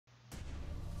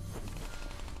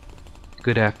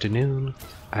Good afternoon,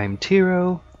 I'm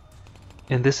Tiro,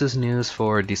 and this is news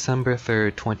for December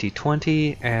 3rd,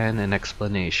 2020, and an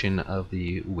explanation of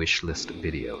the wishlist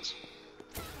videos.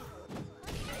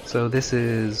 So this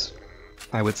is,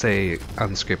 I would say,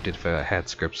 unscripted if I had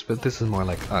scripts, but this is more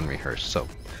like unrehearsed. So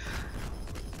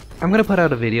I'm going to put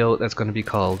out a video that's going to be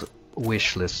called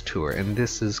Wishlist Tour, and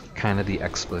this is kind of the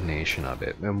explanation of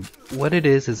it. And what it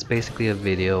is basically a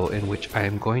video in which I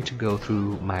am going to go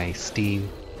through my Steam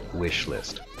wish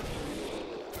list.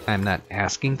 I'm not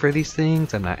asking for these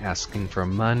things, I'm not asking for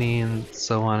money and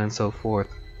so on and so forth.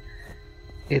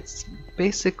 It's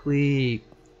basically,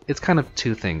 it's kind of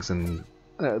two things, and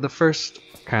the first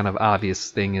kind of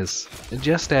obvious thing is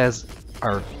just as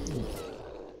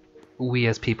we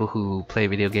as people who play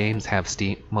video games have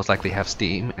Steam, most likely have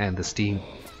Steam, and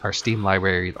our Steam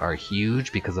libraries are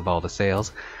huge because of all the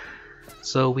sales.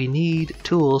 So we need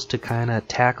tools to kind of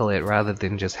tackle it rather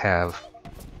than just have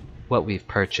what we've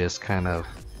purchased kind of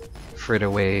frittered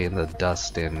away in the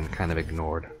dust and kind of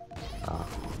ignored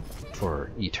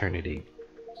for eternity.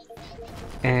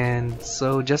 And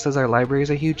so just as our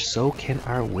libraries are huge, so can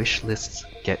our wish lists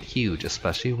get huge,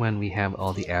 especially when we have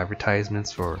all the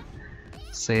advertisements for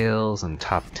sales and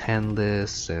top 10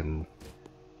 lists and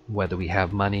whether we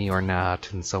have money or not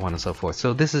and so on and so forth.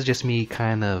 So this is just me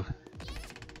kind of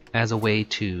as a way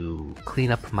to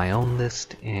clean up my own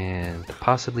list and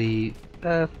possibly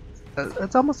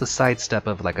it's almost a sidestep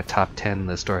of like a top 10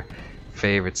 list or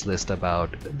favorites list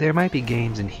about there might be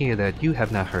games in here that you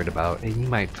have not heard about and you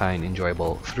might find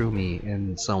enjoyable through me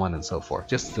and so on and so forth.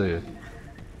 Just the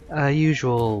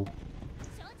usual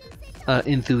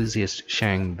enthusiasts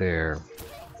sharing their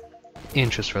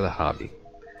interest for the hobby.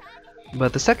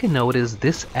 But the second note is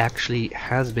this actually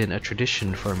has been a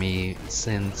tradition for me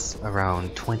since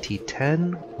around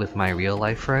 2010 with my real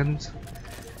life friends,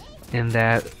 in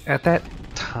that at that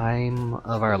time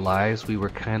of our lives we were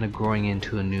kind of growing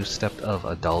into a new step of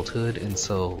adulthood, and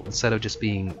so instead of just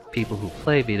being people who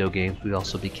play video games, we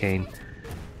also became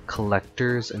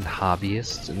collectors and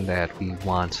hobbyists, in that we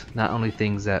want not only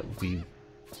things that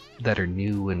are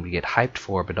new and we get hyped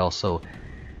for, but also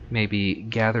maybe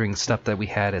gathering stuff that we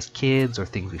had as kids or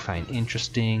things we find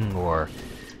interesting or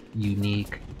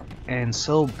unique. And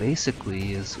so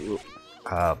basically is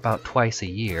about twice a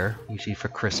year, usually for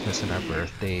Christmas and our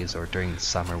birthdays or during the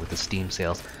summer with the Steam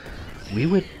sales, we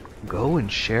would go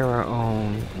and share our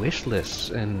own wish lists,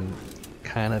 and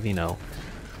kind of, you know,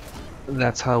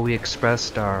 that's how we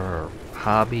expressed our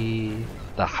hobby,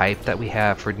 the hype that we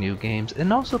have for new games,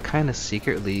 and also kind of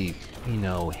secretly, you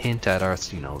know, hint at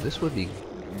us, you know, this would be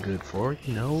good for,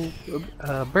 you know,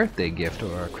 a birthday gift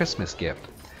or a Christmas gift,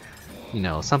 you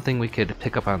know, something we could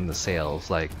pick up on the sales.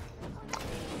 Like,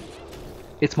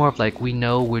 it's more of like we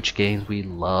know which games we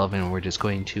love and we're just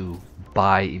going to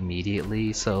buy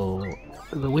immediately. So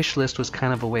the wish list was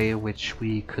kind of a way in which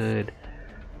we could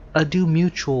do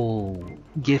mutual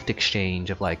gift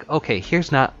exchange of like, okay,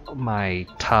 here's not my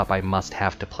top I must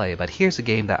have to play, but here's a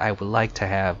game that I would like to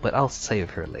have, but I'll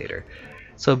save her later.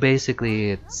 So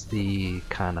basically it's the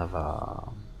kind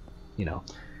of you know,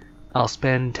 I'll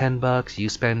spend 10 bucks, you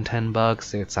spend 10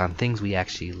 bucks, it's on things we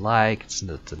actually like, it's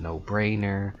a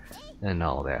no-brainer and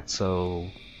all that. So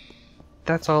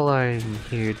that's all I'm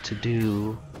here to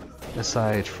do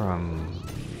aside from,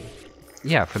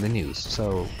 yeah, for the news.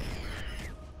 So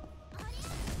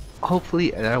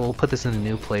hopefully I will put this in a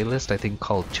new playlist, I think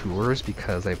called Tours,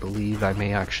 because I believe I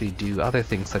may actually do other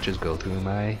things such as go through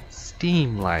my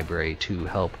Steam library to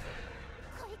help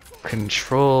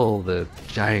control the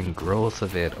giant growth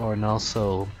of it. And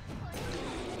also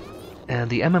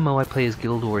the MMO I play is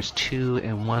Guild Wars 2,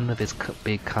 and one of its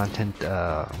big content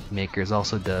makers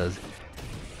also does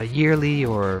a yearly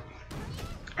or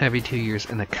every 2 years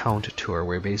an account tour,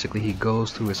 where basically he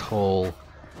goes through his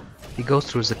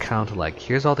account, like,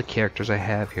 here's all the characters I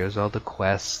have, here's all the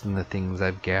quests and the things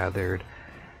I've gathered.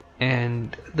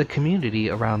 And the community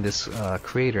around this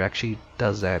creator actually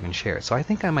does that and shares. So I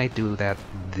think I might do that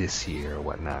this year or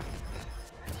whatnot.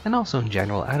 And also in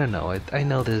general, I don't know. I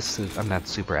know this is, I'm not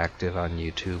super active on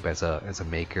YouTube as a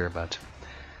maker, but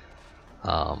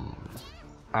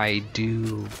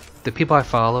the people I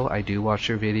follow, I do watch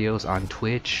their videos on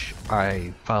Twitch.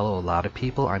 I follow a lot of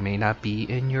people. I may not be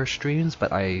in your streams,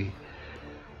 but I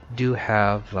do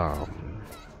have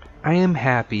I am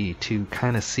happy to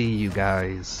kind of see you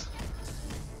guys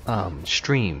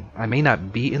stream. I may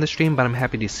not be in the stream, but I'm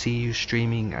happy to see you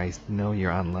streaming. I know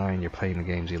you're online, you're playing the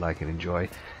games you like and enjoy,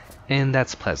 and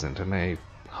that's pleasant, and I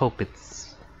hope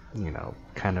it's, you know,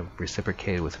 kind of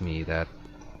reciprocated with me, that,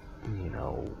 you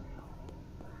know,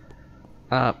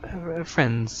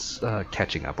 Friends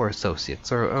catching up, or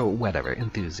associates, or whatever,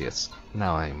 enthusiasts.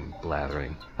 Now I'm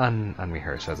blathering.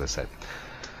 Unrehearsed, as I said.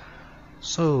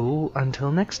 So,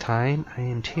 until next time, I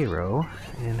am Tiro,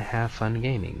 and have fun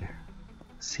gaming.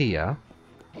 See ya.